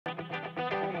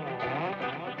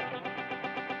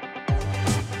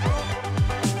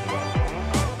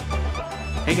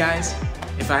Hey guys,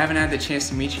 if I haven't had the chance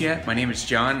to meet you yet, my name is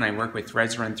John and I work with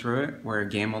Threads Run Through It. We're a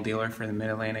Gammill dealer for the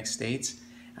Mid-Atlantic states.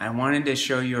 I wanted to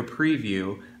show you a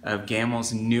preview of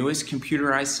Gammill's newest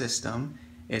computerized system.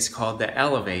 It's called the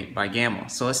Elevate by Gammill.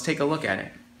 So let's take a look at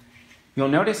it. You'll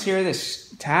notice here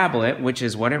this tablet, which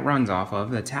is what it runs off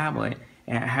of, the tablet,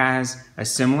 it has a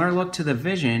similar look to the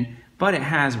Vision, but it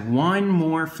has one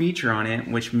more feature on it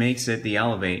which makes it the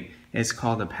Elevate. It's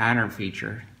called the pattern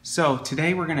feature. So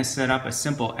today we're going to set up a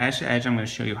simple edge to edge. I'm going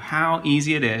to show you how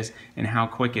easy it is and how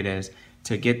quick it is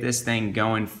to get this thing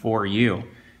going for you.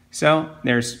 So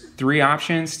there's three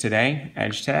options today,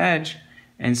 edge to edge.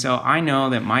 And so I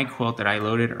know that my quilt that I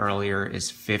loaded earlier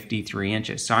is 53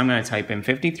 inches. So I'm going to type in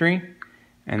 53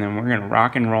 and then we're going to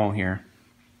rock and roll here.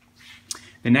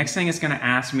 The next thing it's going to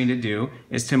ask me to do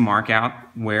is to mark out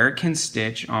where it can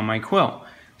stitch on my quilt.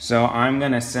 So I'm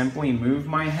going to simply move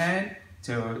my head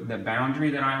to the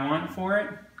boundary that I want for it,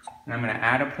 and I'm going to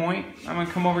add a point. I'm going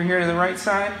to come over here to the right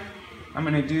side. I'm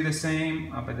going to do the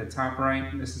same up at the top right.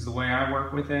 This is the way I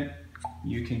work with it.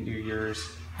 You can do yours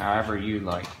however you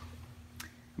like.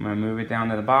 I'm going to move it down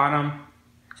to the bottom,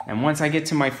 and once I get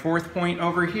to my fourth point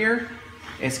over here,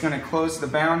 it's going to close the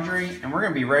boundary, and we're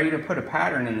going to be ready to put a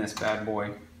pattern in this bad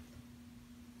boy.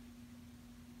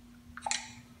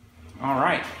 All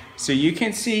right. So you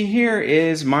can see here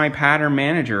is my pattern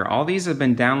manager. All these have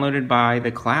been downloaded by the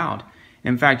cloud.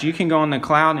 In fact, you can go on the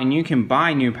cloud and you can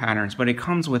buy new patterns, but it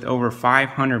comes with over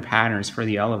 500 patterns for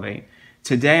the Elevate.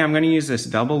 Today I'm going to use this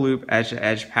double loop edge to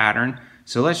edge pattern.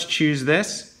 So let's choose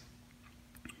this.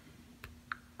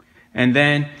 And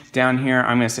then down here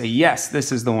I'm going to say, yes,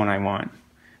 this is the one I want.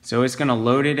 So it's going to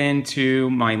load it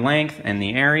into my length and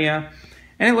the area.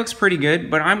 And it looks pretty good,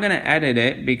 but I'm going to edit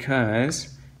it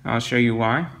because I'll show you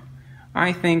why.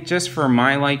 I think just for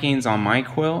my likings on my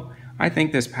quilt, I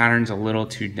think this pattern's a little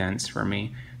too dense for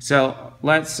me. So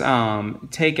let's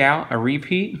take out a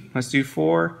repeat. Let's do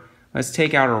 4. Let's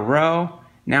take out a row.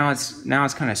 Now it's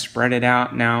kind of spread it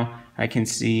out. Now I can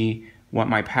see what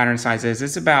my pattern size is.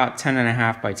 It's about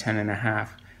 10.5 by 10.5.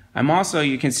 I'm also,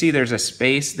 you can see there's a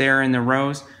space there in the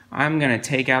rows. I'm going to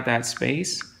take out that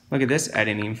space. Look at this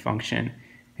editing function.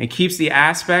 It keeps the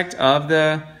aspect of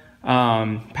the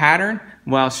pattern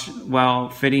while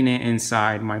fitting it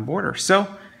inside my border. So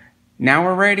now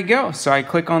we're ready to go. So I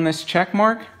click on this check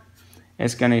mark.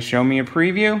 It's going to show me a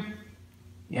preview.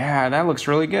 Yeah, that looks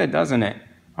really good, doesn't it?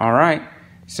 All right.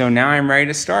 So now I'm ready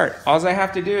to start. All I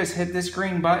have to do is hit this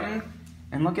green button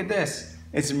and look at this.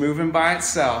 It's moving by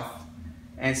itself.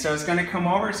 And so it's going to come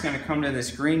over, it's going to come to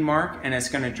this green mark and it's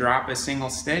going to drop a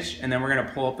single stitch and then we're going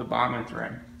to pull up the bobbin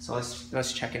thread. So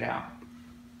let's check it out.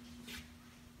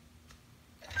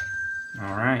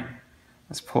 All right,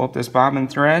 let's pull up this bobbin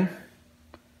thread.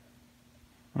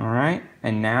 All right,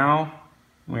 and now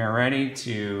we are ready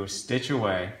to stitch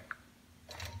away.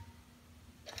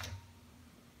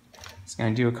 It's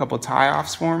going to do a couple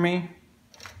tie-offs for me.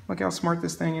 Look how smart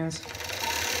this thing is.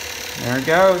 There it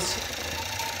goes.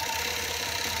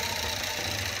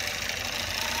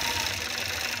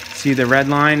 See, the red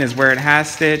line is where it has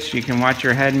stitched. You can watch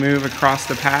your head move across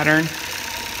the pattern.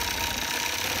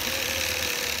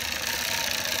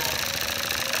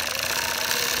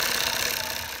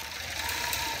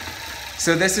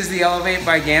 So this is the Elevate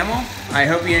by Gammill. I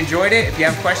hope you enjoyed it. If you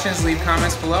have questions, leave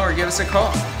comments below or give us a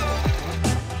call.